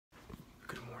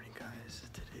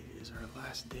Today is our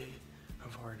last day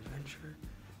of our adventure,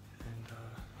 and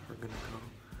we're gonna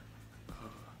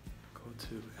go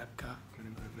to Epcot. We're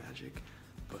gonna go to Magic,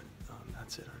 but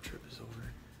that's it. Our trip is over.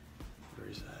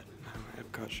 Very sad. I have my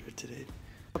Epcot shirt today.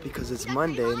 Because it's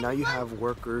Monday, now you have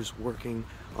workers working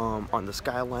on the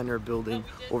Skyliner building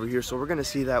over here. So we're gonna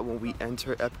see that when we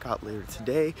enter Epcot later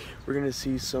today. We're gonna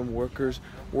see some workers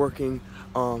working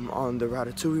on the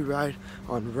Ratatouille ride,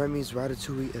 on Remy's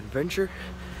Ratatouille Adventure.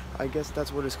 I guess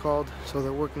that's what it's called. So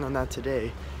they're working on that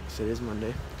today, because it is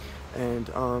Monday. And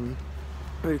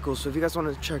pretty cool. So if you guys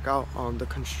want to check out the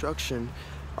construction,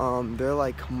 they're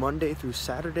like Monday through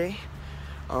Saturday.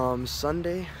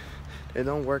 Sunday they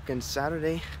don't work, and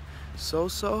Saturday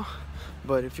so,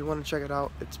 but if you want to check it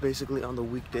out, it's basically on the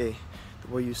weekday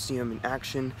where you see them in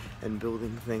action and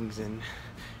building things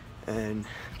and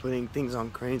putting things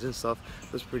on cranes and stuff.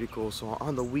 That's pretty cool. So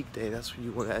on the weekday, that's when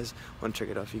you guys want to check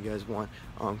it out if you guys want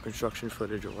construction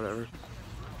footage or whatever.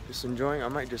 Just enjoying. I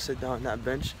might just sit down on that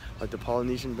bench, like the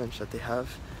Polynesian bench that they have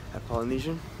at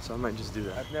Polynesian, so I might just do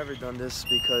that. I've never done this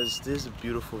because this is a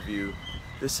beautiful view.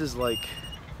 This is like,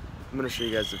 I'm gonna show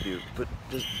you guys the view, but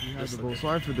just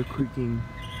sorry for the creaking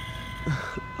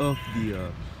of the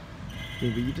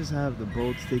thing, but you just have the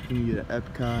boats taking you to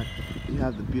Epcot. You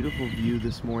have the beautiful view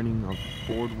this morning of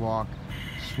Boardwalk,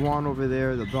 Swan over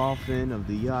there, the dolphin of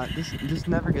the yacht. This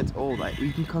never gets old.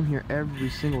 You can come here every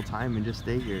single time and just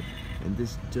stay here, and it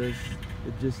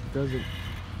just doesn't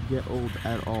get old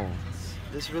at all.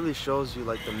 This really shows you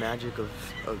like the magic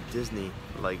of Disney.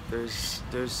 Like there's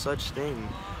such thing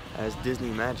as Disney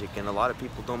magic, and a lot of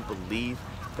people don't believe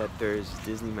that there's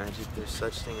Disney magic. There's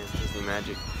such thing as Disney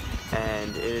magic,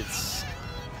 and it's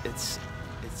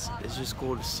just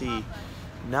cool to see.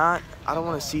 I don't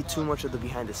want to see too much of the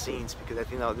behind the scenes because I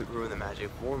think that would ruin the magic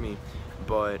for me,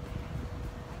 but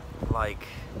like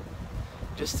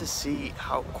just to see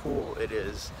how cool it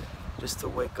is, just to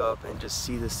wake up and just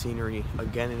see the scenery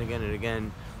again and again and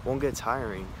again won't get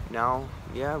tiring. Now,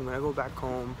 yeah, I'm gonna go back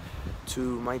home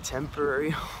to my temporary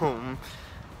home.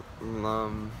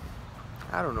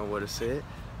 I don't know what to say it.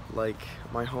 Like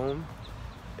my home,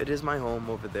 it is my home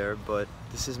over there, but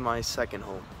this is my second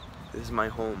home. This is my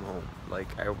home.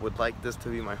 Like I would like this to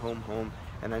be my home,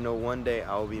 and I know one day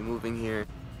I'll be moving here.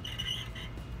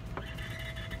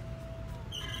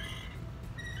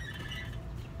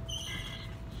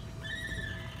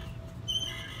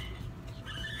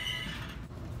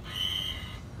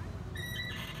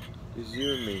 It's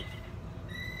you and me.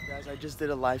 Guys, I just did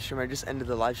a live stream. I just ended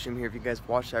the live stream here. If you guys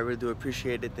watched it, I really do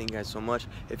appreciate it. Thank you guys so much.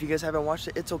 If you guys haven't watched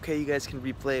it, it's okay. You guys can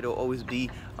replay it. It'll always be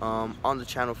on the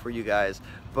channel for you guys.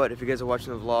 But if you guys are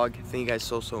watching the vlog, thank you guys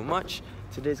so much.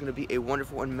 Today's gonna be a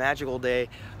wonderful and magical day.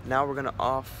 Now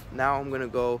I'm gonna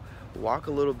go walk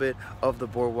a little bit of the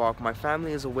boardwalk. My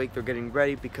family is awake. They're getting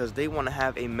ready because they want to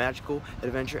have a magical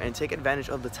adventure and take advantage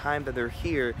of the time that they're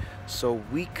here, so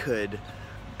we could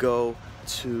go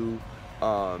to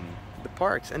the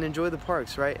parks and enjoy the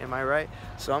parks, right? Am I right?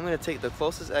 So I'm gonna take the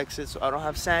closest exit so I don't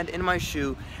have sand in my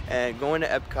shoe and go into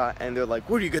Epcot, and they're like,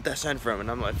 where do you get that sand from?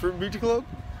 And I'm like, from Beach Club?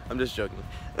 I'm just joking.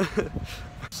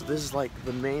 So this is like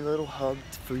the main little hub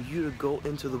for you to go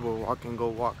into the boardwalk and go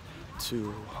walk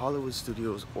to Hollywood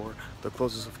Studios, or the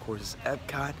closest of course is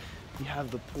Epcot. You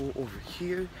have the pool over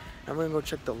here. I'm gonna go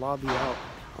check the lobby out.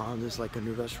 There's like a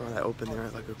new restaurant that opened there,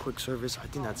 like a quick service. I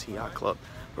think that's Yacht Club.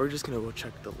 We're just gonna go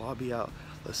check the lobby out.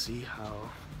 Let's see how.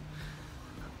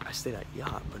 I stayed at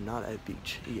Yacht, but not at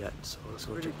Beach yet. So let's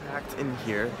go check. Packed in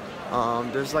here.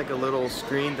 There's like a little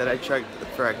screen that I checked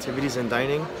for activities and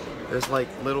dining. There's like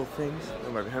little things.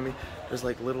 Oh, right behind me. There's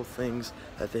like little things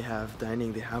that they have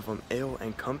dining. They have Ale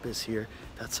and Compass here.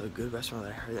 That's a good restaurant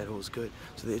that I heard that it was good.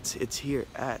 So it's here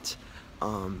at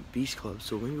Beach Club,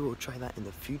 so maybe we'll try that in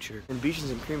the future. And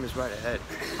Beaches and Cream is right ahead.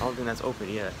 I don't think that's open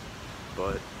yet,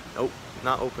 but nope,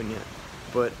 not open yet.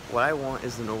 But what I want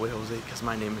is the No Way Jose, because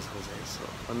my name is Jose. So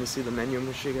let me see the menu. I'm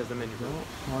gonna show you guys the menu.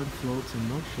 Hard floats and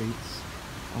milkshakes,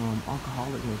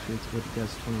 alcoholic milkshakes, but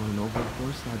that's 21 and over. Of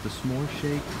course, I have the s'more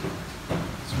shake.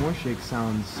 S'more shake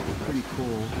sounds pretty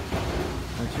cool.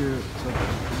 That's your, so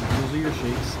those are your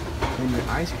shakes. And your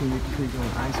ice cream, you can create your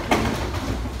own ice cream.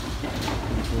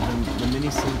 So then the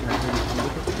mini sink, look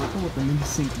at what the mini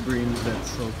sink brings.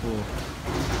 That's so cool.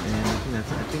 And I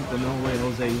think the No Way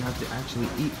Jose, you have to actually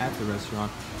eat at the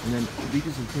restaurant. And then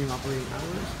Beaches and Cream operating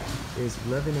hours is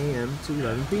 11 a.m. to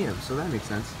 11 p.m. So that makes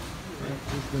sense. That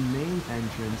is the main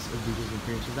entrance of Beaches and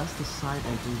Cream. So that's the side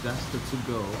entrance, that's the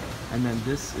to-go. And then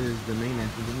this is the main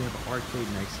entrance. Then we have an arcade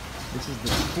next. This is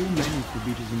the full menu for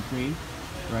Beaches and Cream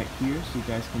right here, so you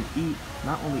guys can eat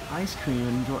not only ice cream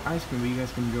and enjoy ice cream, but you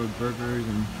guys can enjoy burgers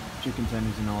and chicken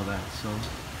tenders and all that. So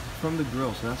from the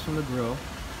grill, so that's from the grill.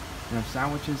 You have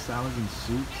sandwiches, salads, and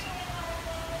soups.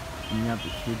 And you have the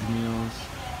kids meals,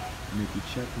 Mickey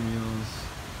check meals,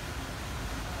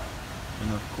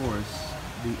 and of course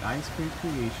the ice cream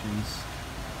creations.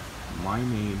 My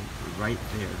name right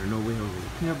there. They're no way over.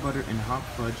 Peanut butter and hot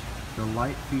fudge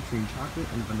delight featuring chocolate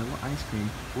and vanilla ice cream,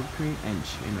 whipped cream, and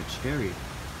a cherry.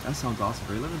 That sounds awesome.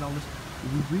 For $11,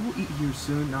 we will eat here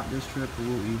soon. Not this trip, but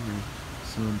we'll eat here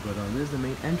soon. But this is the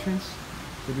main entrance.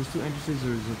 So there's two entrances.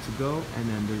 There's a to go, and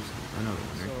then there's another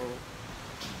one. Right?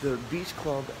 So the beach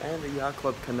club and the yacht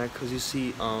club connect because you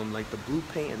see like the blue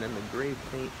paint and then the gray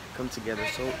paint come together.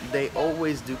 So they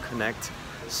always do connect.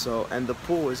 So, and the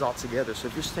pool is all together. So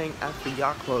if you're staying at the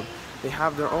yacht club, they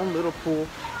have their own little pool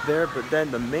there, but then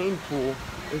the main pool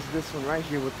is this one right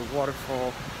here with the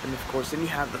waterfall. And of course, then you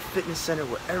have the fitness center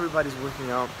where everybody's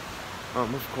working out.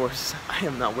 Of course, I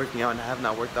am not working out and I have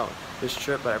not worked out this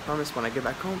trip, but I promise when I get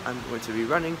back home, I'm going to be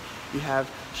running. You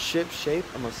have Ship Shape,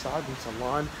 a massage and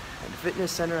salon, and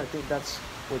fitness center. I think that's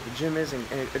where the gym is, and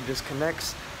it just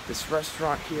connects. This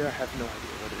restaurant here, I have no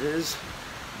idea what it is.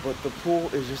 But the pool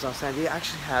is just outstanding. They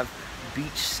actually have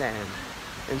beach sand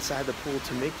inside the pool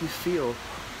to make you feel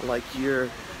like you're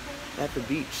at the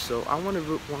beach. So I want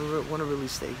to really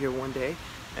stay here one day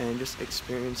and just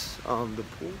experience the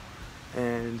pool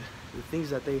and the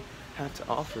things that they have to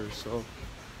offer. So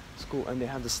it's cool. And they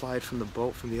have the slide from the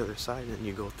boat from the other side, and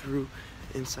you go through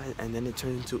inside, and then it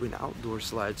turns into an outdoor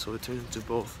slide. So it turns into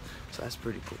both. So that's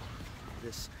pretty cool.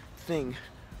 This thing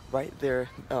right there,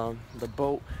 the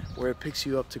boat where it picks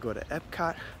you up to go to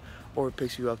Epcot, or it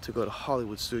picks you up to go to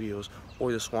Hollywood Studios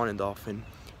or the Swan and Dolphin,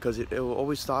 because it will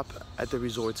always stop at the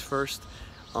resorts first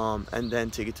and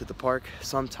then take it to the park.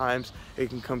 Sometimes it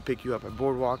can come pick you up at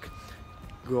Boardwalk,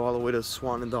 go all the way to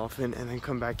Swan and Dolphin, and then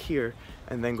come back here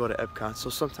and then go to Epcot. So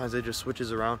sometimes it just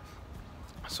switches around.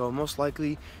 So most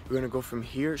likely you're gonna go from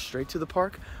here straight to the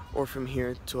park, or from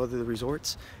here to other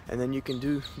resorts, and then you can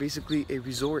do basically a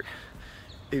resort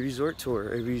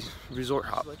tour, a resort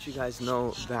hop. I'll let you guys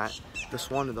know that the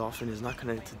Swan and Dolphin is not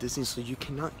connected to Disney, so you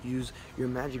cannot use your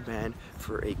Magic Band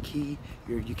for a key.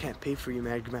 You can't pay for your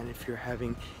Magic Band if you're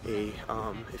having a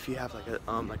if you have like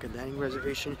a dining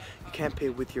reservation. You can't pay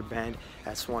with your band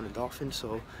at Swan and Dolphin.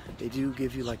 So they do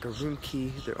give you like a room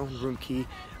key, their own room key.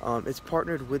 It's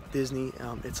partnered with Disney.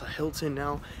 It's a Hilton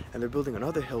now, and they're building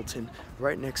another Hilton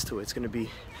right next to it. It's gonna be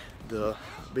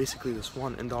basically the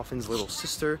Swan and Dolphin's little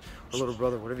sister or little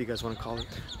brother, whatever you guys want to call it.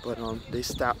 But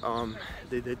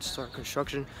they did start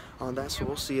construction on that, so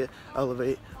we'll see it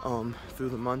elevate through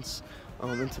the months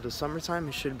into the summertime.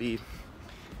 It should be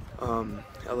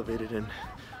elevated and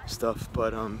stuff.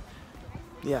 But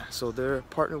yeah, so they're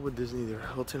partnered with Disney. They're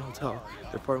a Hilton hotel.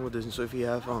 They're partnered with Disney. So if you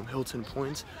have Hilton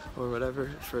points or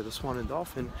whatever for the Swan and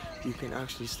Dolphin, you can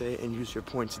actually stay and use your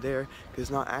points there. Because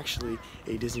it's not actually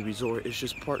a Disney resort. It's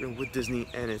just partnered with Disney,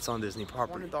 and it's on Disney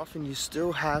property. Swan and Dolphin, you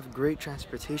still have great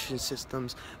transportation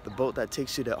systems. The boat that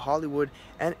takes you to Hollywood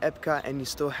and Epcot, and you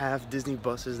still have Disney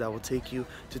buses that will take you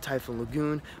to Typhoon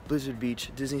Lagoon, Blizzard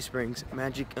Beach, Disney Springs,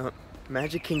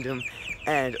 Magic Kingdom,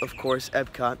 and of course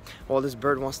Epcot. Well, this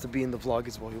bird wants to be in the vlog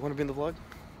as well. You want to be in the vlog?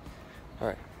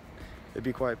 Alright. It'd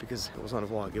be quiet because it was on a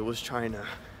vlog. It was trying to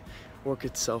work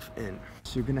itself in.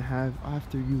 So you're gonna have,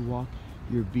 after you walk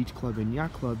your beach club and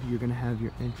yacht club, you're gonna have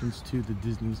your entrance to the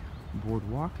Disney's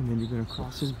boardwalk, and then you're gonna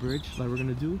cross this bridge like we're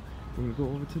gonna do. We're gonna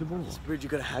go over to the boardwalk. This bridge,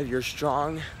 you're gonna have your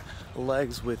strong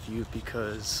legs with you,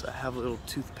 because I have little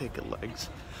toothpick legs,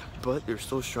 but they're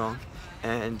still strong.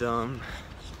 And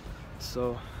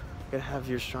so you're gonna have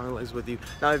your strong legs with you.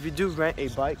 Now if you do rent a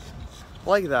bike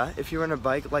like that, if you rent a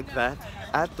bike like that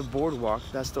at the boardwalk,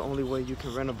 that's the only way you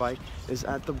can rent a bike, is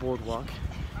at the boardwalk.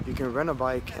 You can rent a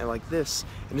bike and like this,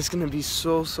 and it's gonna be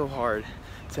so hard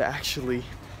to actually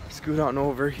scoot on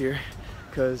over here,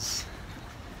 because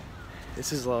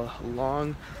this is a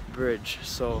long bridge.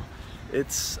 So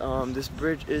it's this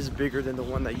bridge is bigger than the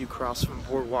one that you cross from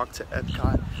Boardwalk to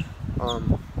Epcot.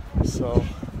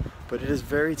 But it is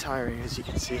very tiring, as you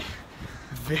can see.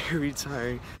 Very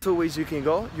tiring. Two ways you can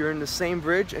go. You're in the same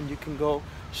bridge, and you can go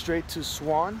straight to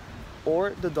Swan or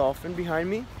the Dolphin behind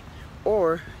me,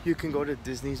 or you can go to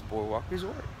Disney's Boardwalk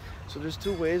Resort. So there's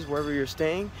two ways wherever you're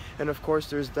staying. And of course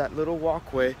there's that little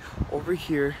walkway over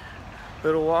here.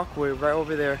 Little walkway right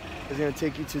over there is going to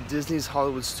take you to Disney's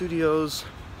Hollywood Studios,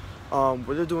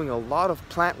 where they're doing a lot of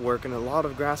plant work and a lot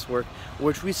of grass work,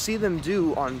 which we see them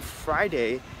do on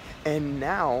Friday. And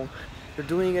now they're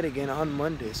doing it again on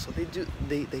Monday. So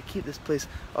they keep this place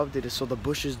updated so the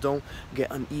bushes don't get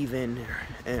uneven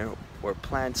or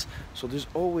plants. So there's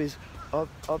always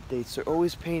updates. They're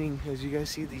always painting, as you guys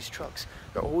see these trucks,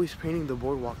 they're always painting the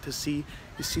boardwalk to see,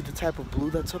 you see the type of blue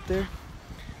that's up there?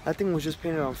 That thing was just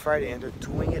painted on Friday and they're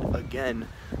doing it again.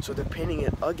 So they're painting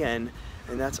it again,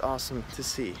 and that's awesome to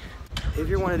see. If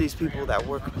you're one of these people that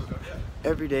work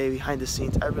every day behind the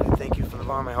scenes, I really thank you from the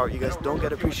bottom of my heart. You guys don't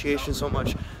get appreciation so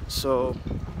much, so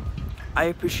I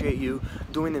appreciate you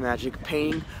doing the magic,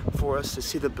 paying for us to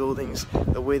see the buildings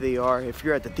the way they are. If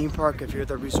you're at the theme park, if you're at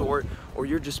the resort, or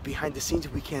you're just behind the scenes,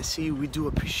 we can't see you. We do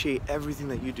appreciate everything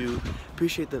that you do.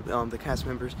 Appreciate the cast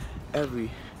members,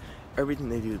 everything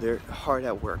they do. They're hard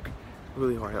at work,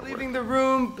 really hard at work. Leaving the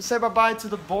room, say bye-bye to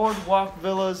the Boardwalk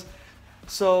Villas.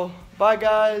 So bye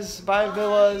guys, bye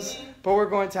villas. But we're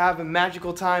going to have a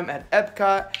magical time at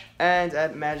Epcot and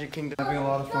at Magic Kingdom. Having a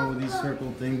lot of fun with these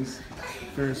circle things,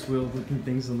 Ferris wheel looking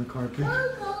things on the carpet.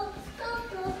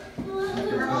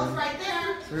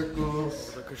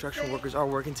 Circles. The construction workers are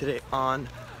working today on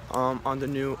the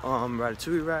new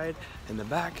Ratatouille ride in the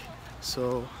back.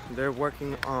 So they're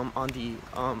working on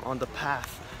the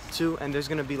path too, and there's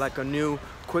gonna be like a new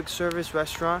quick service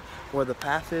restaurant where the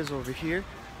path is over here.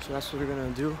 So that's what they're gonna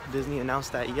do. Disney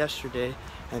announced that yesterday,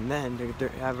 and then they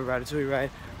have a Ratatouille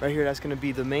ride right here. That's gonna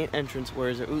be the main entrance. Where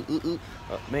is it?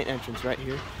 Main entrance right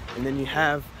here. And then you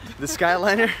have the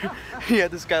Skyliner. You have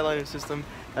the Skyliner system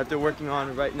that they're working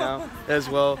on right now as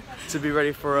well to be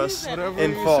ready for us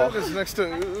in fall. Said is next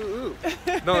to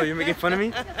No, you're making fun of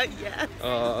me? Yes.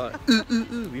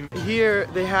 Here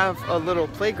they have a little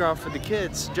playground for the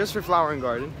kids, just for Flower and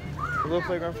Garden. A little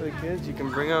playground for the kids. You can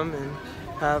bring them and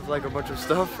have like a bunch of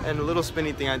stuff, and a little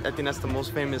spinny thing. I think that's the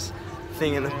most famous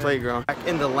thing in the playground. Back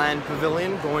in the land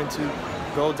pavilion, going to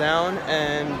go down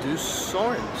and do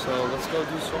Soarin'. So let's go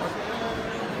do Soarin'.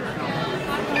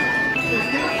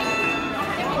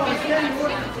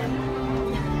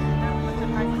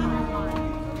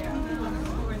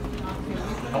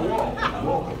 Hello,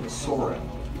 welcome to Soarin'.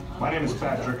 My name is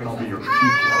Patrick and I'll be your chief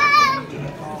guide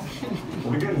today.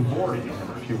 We'll be getting boarding in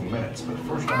a few minutes, but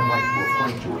first I'd like to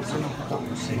acquaint you with some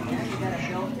important safety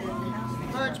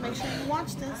information. George, make sure you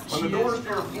watch this. When the doors to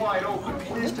your flight open,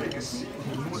 please take a seat.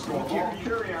 Store all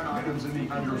carry-on items in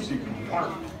the under-seat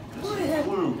compartment. This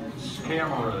includes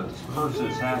cameras,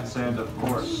 purses, hats, and of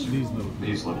course, these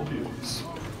little beauties.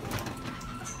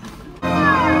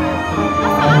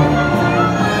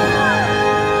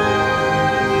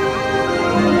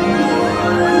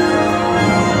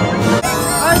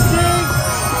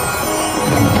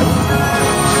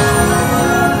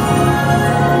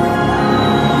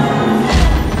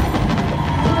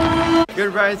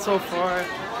 Good ride so far.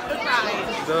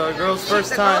 The girls'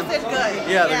 first time. The girls did good.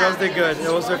 Yeah, the girls did good.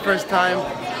 It was their first time,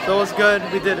 so it was good.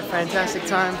 We did a fantastic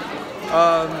time.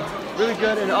 Really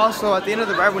good. And also at the end of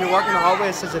the ride, when you walk in the hallway,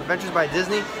 it says Adventures by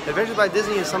Disney. Adventures by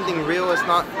Disney is something real. It's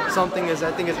not something as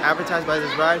I think is advertised by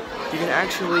this ride. You can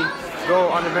actually go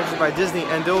on Adventures by Disney,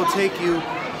 and they'll take you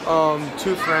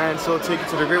to France. They'll take you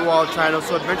to the Great Wall of China.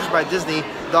 So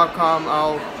adventuresbydisney.com.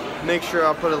 I'll make sure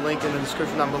I'll put a link in the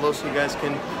description down below so you guys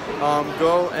can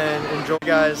go and enjoy.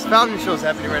 Guys, fountain show is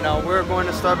happening right now. We're going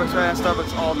to Starbucks right now.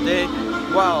 Starbucks all day.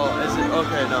 Wow, is it?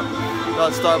 Okay, no.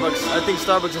 Not Starbucks. I think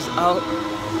Starbucks is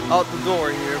out the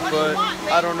door here, but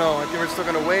I don't know. I think we're still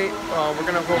gonna wait. We're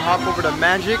gonna go hop over to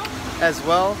Magic as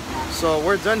well. So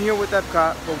we're done here with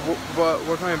Epcot, but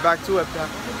we're coming back to Epcot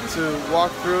to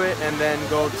walk through it and then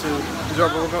go to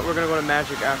resort. We're gonna go to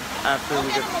Magic after we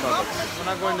get to Starbucks. We're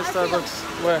not going to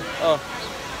Starbucks. Where? Oh,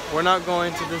 we're not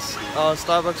going to this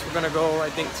Starbucks. We're gonna go, I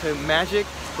think, to Magic.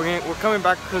 We're coming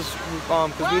back because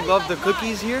we love the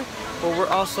cookies here, but we're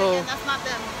also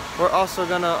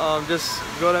gonna just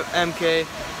go to MK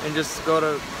and just go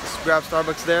to grab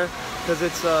Starbucks there because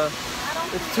it's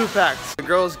too packed. The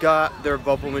girls got their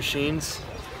bubble machines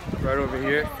right over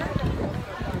here.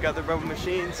 We got their bubble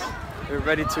machines. They're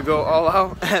ready to go all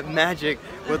out at Magic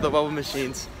with the bubble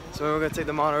machines. So we're gonna take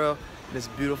the monorail. This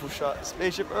beautiful shot,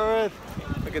 Spaceship Earth.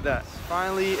 Look at that.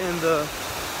 Finally in the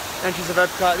entrance of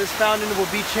Epcot. This fountain will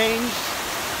be changed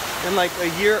in like a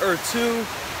year or two.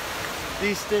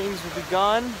 These things will be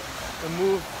gone and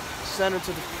move center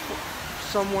to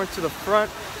somewhere to the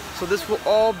front. So this will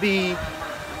all be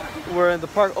where the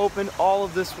park opened. All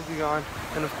of this will be gone,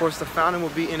 and of course the fountain will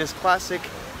be in its classic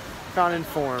fountain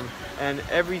form, and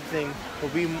everything will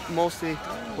be mostly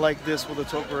like this with the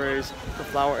topiaries, the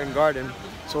Flower and Garden.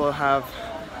 So we'll have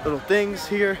little things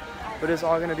here, but it's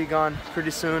all gonna be gone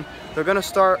pretty soon. They're gonna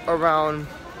start around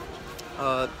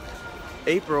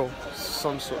April,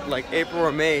 like April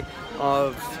or May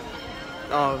of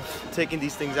taking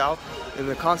these things out. And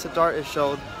the concept art is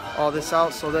showed all this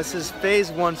out. So this is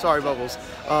phase 1. Sorry, Bubbles.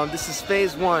 This is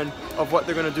phase 1 of what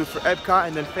they're gonna do for Epcot,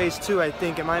 and then phase 2, I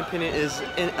think, in my opinion, is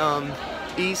in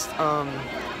East.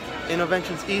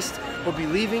 Innovations East will be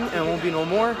leaving and won't be no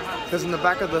more, because in the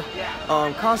back of the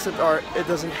concept art, it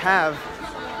doesn't have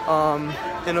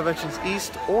Innovations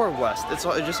East or West. It's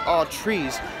just all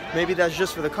trees. Maybe that's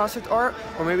just for the concept art,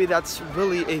 or maybe that's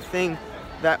really a thing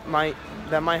that might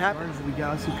happen. We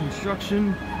got some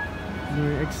construction,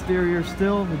 doing exterior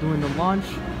still. We're doing the launch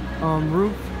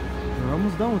roof. We're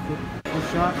almost done with it. Full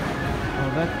shot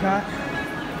of Epcot.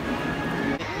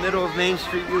 Middle of Main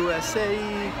Street, USA.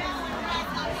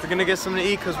 We're gonna get something to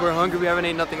eat because we're hungry. We haven't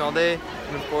ate nothing all day,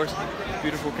 and of course,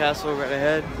 beautiful castle right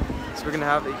ahead. So we're gonna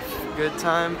have a good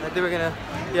time. I think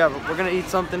we're gonna eat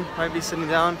something. Might be sitting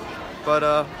down,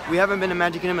 but we haven't been to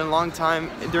Magic Kingdom in a long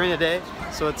time during the day,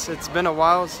 so it's been a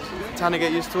while. It's time to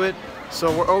get used to it.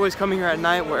 So we're always coming here at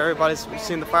night where everybody's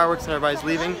seeing the fireworks and everybody's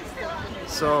leaving.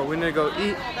 So we need to go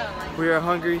eat. We are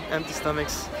hungry, empty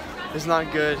stomachs. It's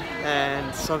not good,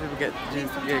 and some people get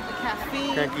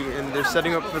cranky, and they're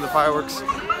setting up for the fireworks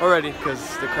already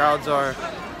because the crowds are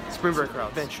spring break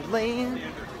crowds.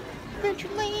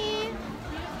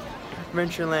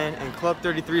 Adventureland, and Club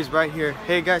 33 is right here.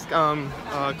 Hey guys, can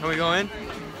we go in?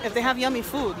 If they have yummy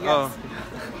food, yes. Oh.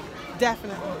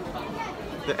 Definitely.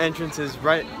 The entrance is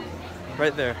right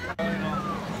there.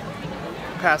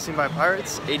 Passing by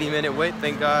Pirates, 80-minute wait.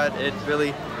 Thank God, it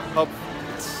really helped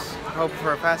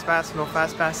for a fast pass. No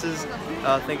fast passes.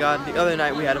 Thank God. The other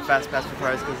night we had a fast pass for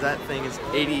Pirates because that thing is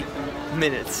 80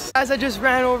 minutes. Guys, I just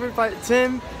ran over by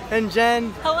Tim and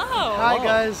Jen. Hello. Hi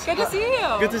guys. Good to see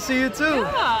you. Good to see you too.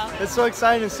 Yeah. It's so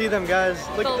exciting to see them, guys.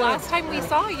 Look The at last them. time we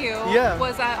saw you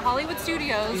was at Hollywood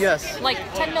Studios. Yes. Like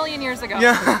 10 million years ago.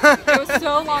 Yeah. It was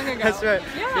so long ago. That's right.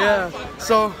 Yeah.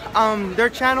 So their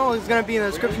channel is gonna be in the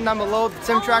description down below, the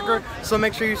Tim Tracker. So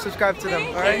make sure you subscribe to them.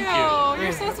 Thank All right. you.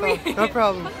 You're so sweet. No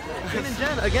problem. Tim and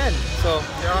Jen again. So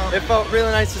it felt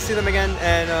really nice to see them again,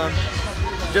 and I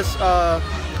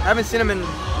haven't seen them in,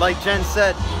 like Jen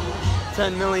said,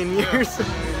 10 million years.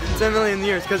 10 million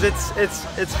years, because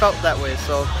it's felt that way.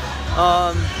 So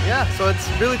yeah, so it's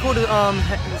really cool to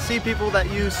see people that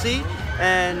you see,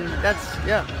 and that's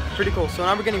pretty cool. So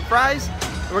now we're getting fries.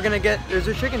 And we're gonna get, is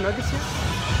there chicken nuggets here?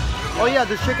 Oh yeah,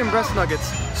 there's chicken breast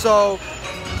nuggets. So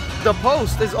the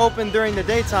Post is open during the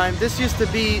daytime. This used to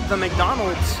be the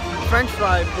McDonald's French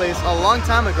fry place a long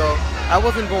time ago. I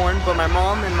wasn't born, but my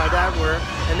mom and my dad were,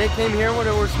 and they came here when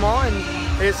they were small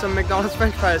and ate some McDonald's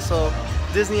French fries. So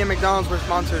Disney and McDonald's were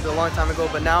sponsored a long time ago,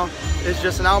 but now it's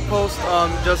just an outpost,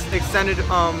 just extended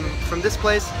from this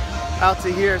place out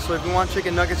to here. So if you want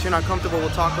chicken nuggets, you're not comfortable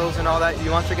with tacos and all that,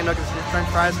 you want chicken nuggets and French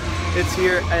fries, it's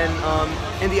here and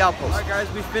in the outpost. Alright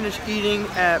guys, we finished eating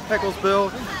at Pickles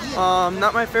Bill.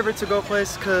 Not my favorite to-go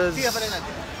place because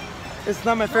it's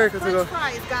not my favorite to go.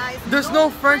 Fries, guys. There's no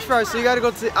French fries, so you gotta go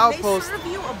to the outpost. They serve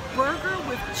you a burger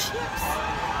with chips.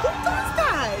 Who does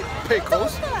that?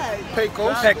 Pickles.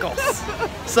 Pickles.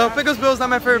 So Pickles Bill is not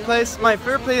my favorite place. My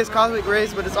favorite place is Cosmic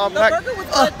Rays, but it's all The packed. burger was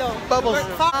good though. Bubbles.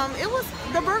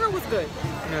 The burger was good.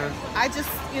 Yeah. I just,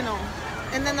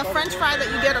 and then the French fry that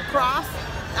you get across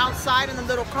outside in the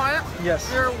little cart. Yes.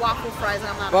 They're waffle fries, and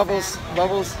I'm not Bubbles. a fan.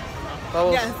 Bubbles.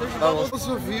 Yes, there's bubbles. Those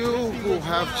of you who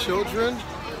have children,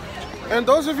 and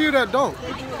those of you that don't,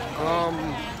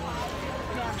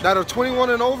 that are 21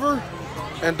 and over,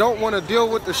 and don't want to deal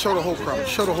with the show the whole crowd.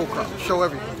 Show the whole crowd. Show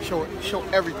everything. Show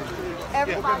everything.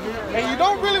 Everybody. And you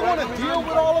don't really want to deal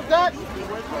with all of that,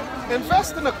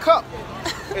 invest in a cup.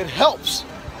 It helps.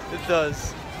 It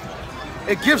does.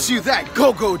 It gives you that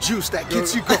go-go juice that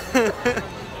gets you going.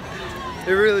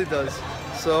 It really does.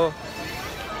 So,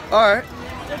 all right.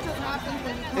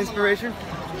 Inspiration.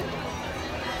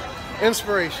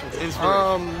 Inspiration.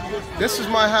 This is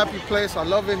my happy place. I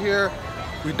love it here.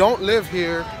 We don't live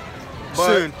here, but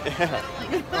Soon.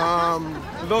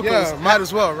 locals. Yeah, might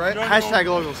as well, right? Hashtag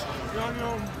locals.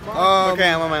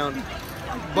 Okay, I'm on my own.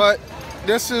 But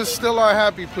this is still our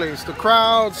happy place. The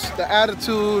crowds, the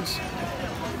attitudes,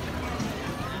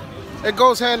 it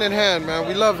goes hand in hand, man.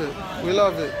 We love it. We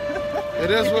love it. It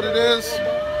is what it is.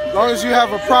 As long as you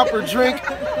have a proper drink.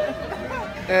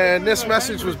 And this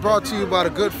message was brought to you by the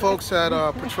good folks at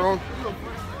Patron.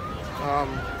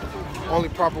 Only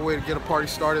proper way to get a party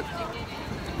started.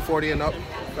 40 and up.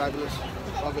 Fabulous.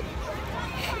 Love it.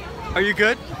 Are you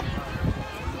good?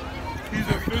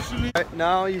 Right,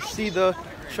 now you see the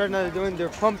shark now they're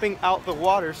pumping out the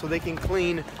water so they can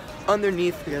clean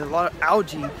underneath. There's a lot of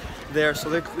algae there, so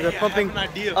they're pumping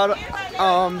out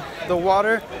the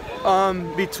water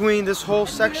between this whole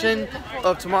section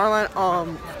of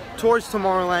Tomorrowland towards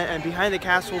Tomorrowland, and behind the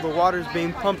castle the water is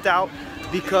being pumped out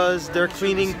because they're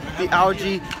cleaning the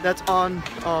algae that's on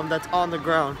the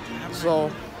ground.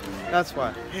 So that's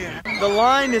why. The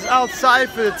line is outside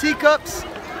for the teacups.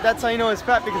 That's how you know it's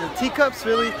packed, because the teacups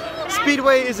really.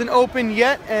 Speedway isn't open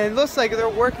yet, and it looks like they're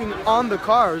working on the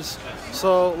cars.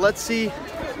 So let's see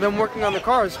them working on the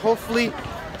cars. Hopefully,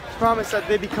 promise that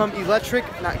they become electric,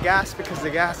 not gas, because the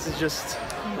gas is just.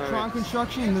 Tron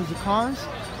construction. There's the cars.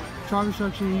 Tron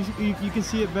construction. You can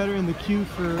see it better in the queue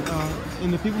for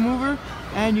in the people mover,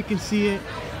 and you can see it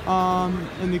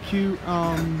in the queue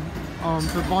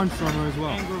for Barnstormer as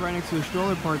well. And we're right next to the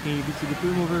stroller parking. You can see the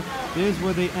people mover. This is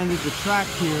where they ended the track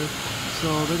here.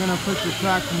 So they're gonna push the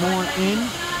track more in,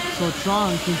 so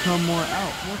Tron can come more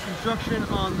out. More construction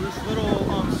on this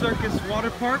little circus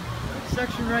water park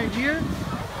section right here.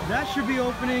 That should be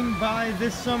opening by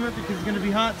this summer because it's gonna be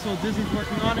hot. So Disney's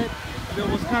working on it. It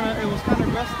was kind of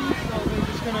rusty, so they're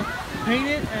just gonna paint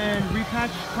it and repatch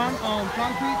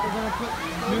concrete. They're gonna put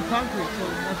new concrete. So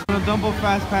that's on a Dumbo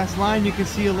Fast Pass line. You can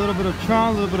see a little bit of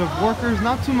Tron, a little bit of workers,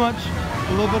 not too much.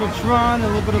 A little bit of Tron, a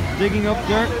little bit of digging up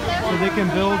dirt so they can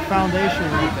build foundation.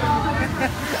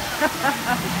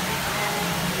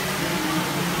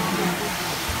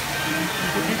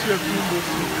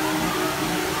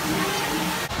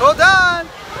 Hold on!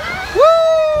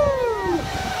 Woo!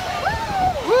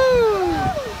 Woo!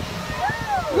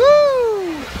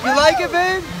 Woo! You like it,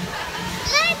 babe?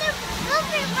 Like the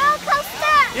Goofy roller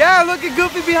coaster. Yeah, look at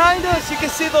Goofy behind us. You can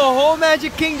see the whole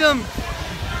Magic Kingdom.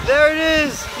 There it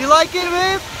is. You like it,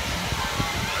 babe?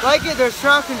 Like it? There's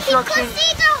Tron construction. You can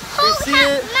see the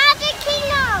whole Magic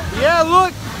Kingdom. Yeah,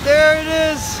 look. There it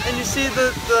is. And you see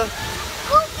the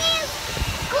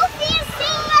Goofy is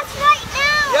seeing us right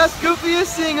now. Yes, Goofy is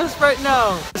seeing us right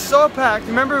now. It's so packed.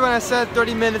 Remember when I said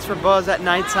 30 minutes for Buzz at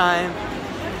nighttime?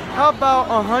 How about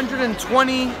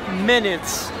 120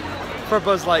 minutes for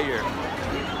Buzz Lightyear?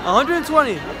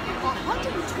 120.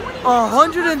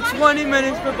 120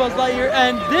 minutes for Buzz Lightyear,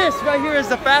 and this right here is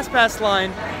the Fast Pass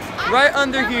line, right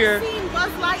under here. I've seen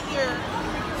Buzz Lightyear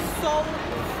so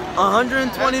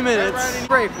 120 minutes.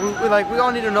 Break. We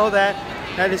all need to know that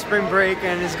is spring break,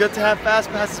 and it's good to have Fast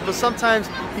Passes, but sometimes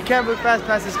you can't book Fast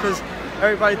Passes because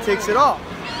everybody takes it off.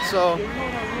 So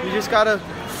you just gotta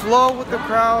flow with the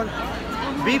crowd.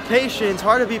 Be patient. It's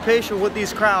hard to be patient with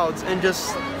these crowds and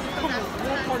just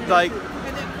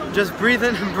just breathe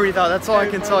in and breathe out. That's all I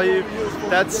can tell you.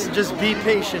 That's just be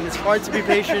patient. It's hard to be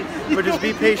patient, but just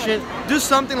be patient. Do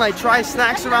something like try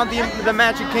snacks around the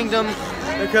Magic Kingdom,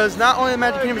 because not only the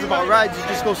Magic Kingdom is about rides, you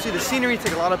just go see the scenery,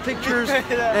 take a lot of pictures,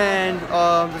 and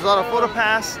there's a lot of photo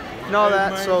pass and all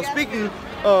that. So speaking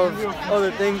of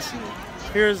other things,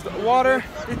 here's the water,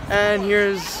 and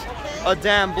here's a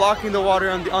dam blocking the water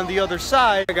on the other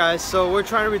side. Hey guys, so we're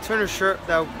trying to return a shirt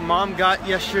that Mom got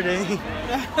yesterday,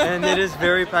 and it is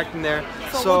very packed in there.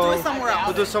 So we'll do it somewhere else.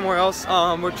 We'll do it somewhere else.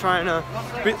 We're trying to.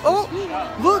 Oh,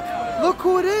 look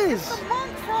who it is!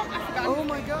 Oh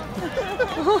my God!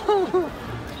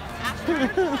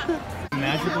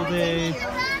 Magical day.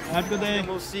 Magical day.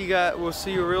 We'll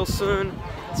see you real soon.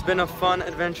 It's been a fun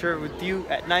adventure with you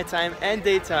at nighttime and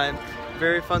daytime.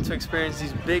 Very fun to experience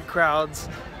these big crowds.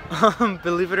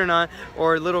 Believe it or not,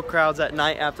 or little crowds at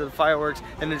night after the fireworks,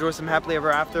 and enjoy some happily ever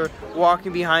after.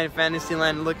 Walking behind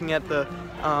Fantasyland, looking at the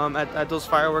at those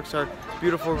fireworks are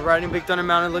beautiful. Riding Big Thunder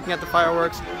Mountain, looking at the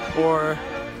fireworks, or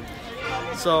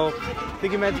so.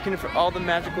 Thank you, Magic Kingdom, for all the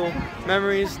magical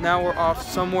memories. Now we're off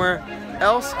somewhere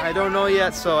else. I don't know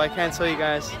yet, so I can't tell you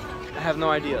guys. I have no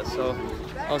idea. So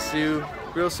I'll see you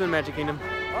real soon, Magic Kingdom.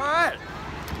 All right,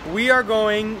 we are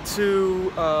going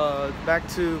to back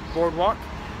to Boardwalk.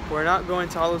 We're not going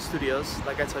to Hollywood Studios,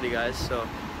 like I told you guys, so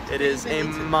it is a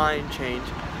mind change.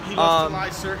 He loves to lie,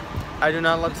 sir. I do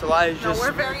not love to lie. It's just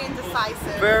we're very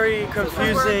indecisive. very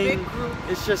confusing.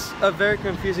 It's just a very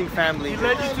confusing family. He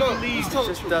led you to leave. It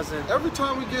just doesn't. Every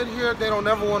time we get here, they don't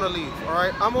ever want to leave, all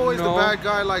right? I'm always the bad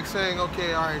guy, like saying,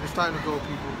 okay, all right, it's time to go,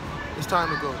 people. It's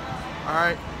time to go, all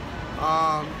right?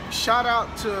 Shout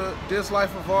out to This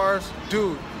Life of Ours.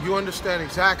 Dude, you understand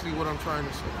exactly what I'm trying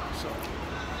to say.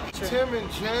 So, Tim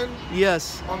and Jen,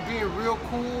 yes, on being real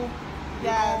cool,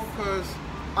 Yes. because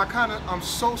I'm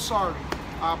so sorry.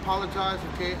 I apologize,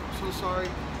 okay? I'm so sorry.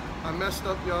 I messed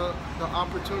up the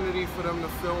opportunity for them to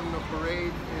film the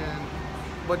parade,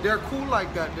 but they're cool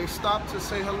like that. They stopped to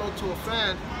say hello to a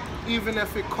fan, even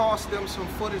if it cost them some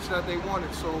footage that they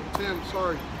wanted. So, Tim,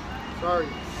 sorry. Sorry.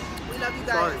 We love you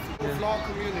Sorry. guys. The vlog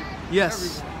community.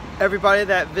 yes. Everybody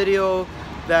that video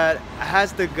that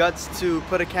has the guts to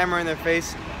put a camera in their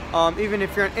face, even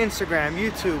if you're on Instagram,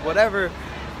 YouTube, whatever,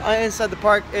 inside the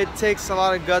park, it takes a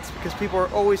lot of guts because people are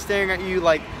always staring at you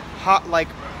like hot, like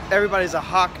everybody's a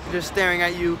hawk just staring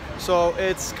at you. So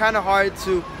it's kind of hard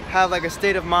to have like a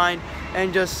state of mind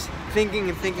and just thinking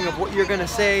of what you're gonna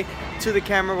say to the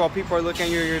camera while people are looking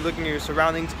at you. You're looking at your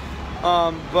surroundings.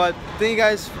 But thank you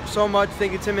guys so much.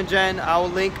 Thank you, Tim and Jen. I will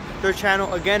link their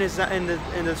channel again. It's in the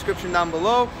description down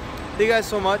below. Thank you guys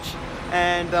so much.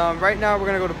 And right now we're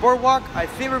gonna go to Boardwalk. I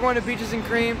think we're going to Beaches and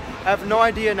Cream. I have no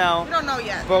idea now. We don't know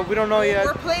yet. But we don't know yet.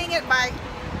 We're playing it by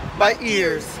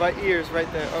ears. By ears,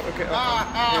 right there. Oh, okay.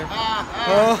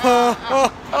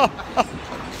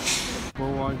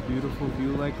 Boardwalk, beautiful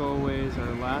view like always.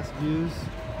 Our last views,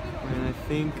 and I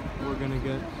think we're gonna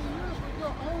get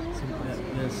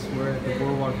this. We're at the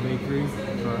Boardwalk Bakery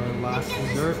for our last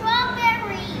dessert.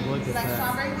 Look at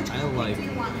that. I like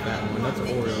that one. That's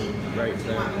Oreo right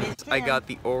there. I got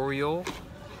the Oreo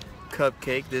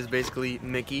cupcake. This is basically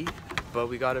Mickey, but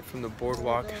we got it from the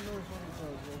Boardwalk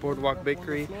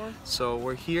Bakery. So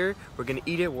we're here. We're gonna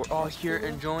eat it. We're all here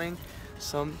enjoying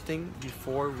something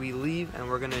before we leave, and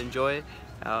we're gonna enjoy it.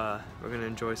 We're gonna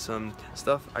enjoy some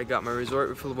stuff. I got my resort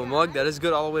refillable mug. That is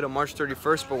good all the way to March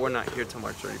 31st, but we're not here till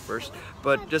March 31st.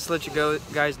 But just to let you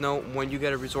guys know, when you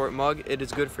get a resort mug, it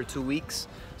is good for 2 weeks.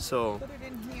 So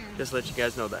just to let you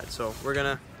guys know that. So we're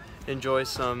gonna enjoy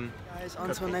some. Guys,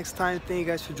 until next time, thank you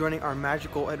guys for joining our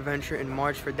magical adventure in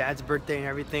March for Dad's birthday and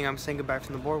everything. I'm saying goodbye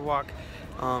from the Boardwalk.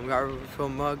 Got a refill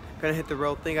mug. Gonna hit the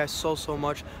road. Thank you guys so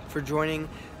much for joining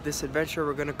this adventure.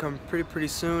 We're gonna come pretty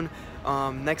soon.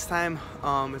 Next time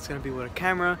it's gonna be with a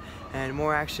camera and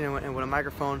more action and with a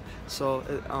microphone, so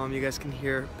you guys can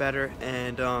hear better.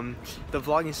 And the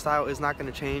vlogging style is not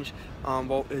gonna change.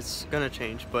 Well, it's gonna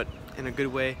change, but in a good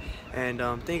way. And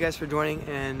thank you guys for joining,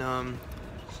 and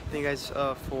thank you guys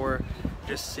for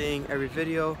just seeing every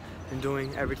video and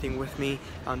doing everything with me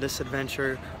on this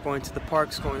adventure, going to the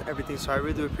parks, going everything. So I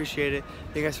really do appreciate it.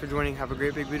 Thank you guys for joining. Have a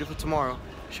great, big, beautiful tomorrow,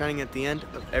 shining at the end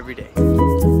of every day.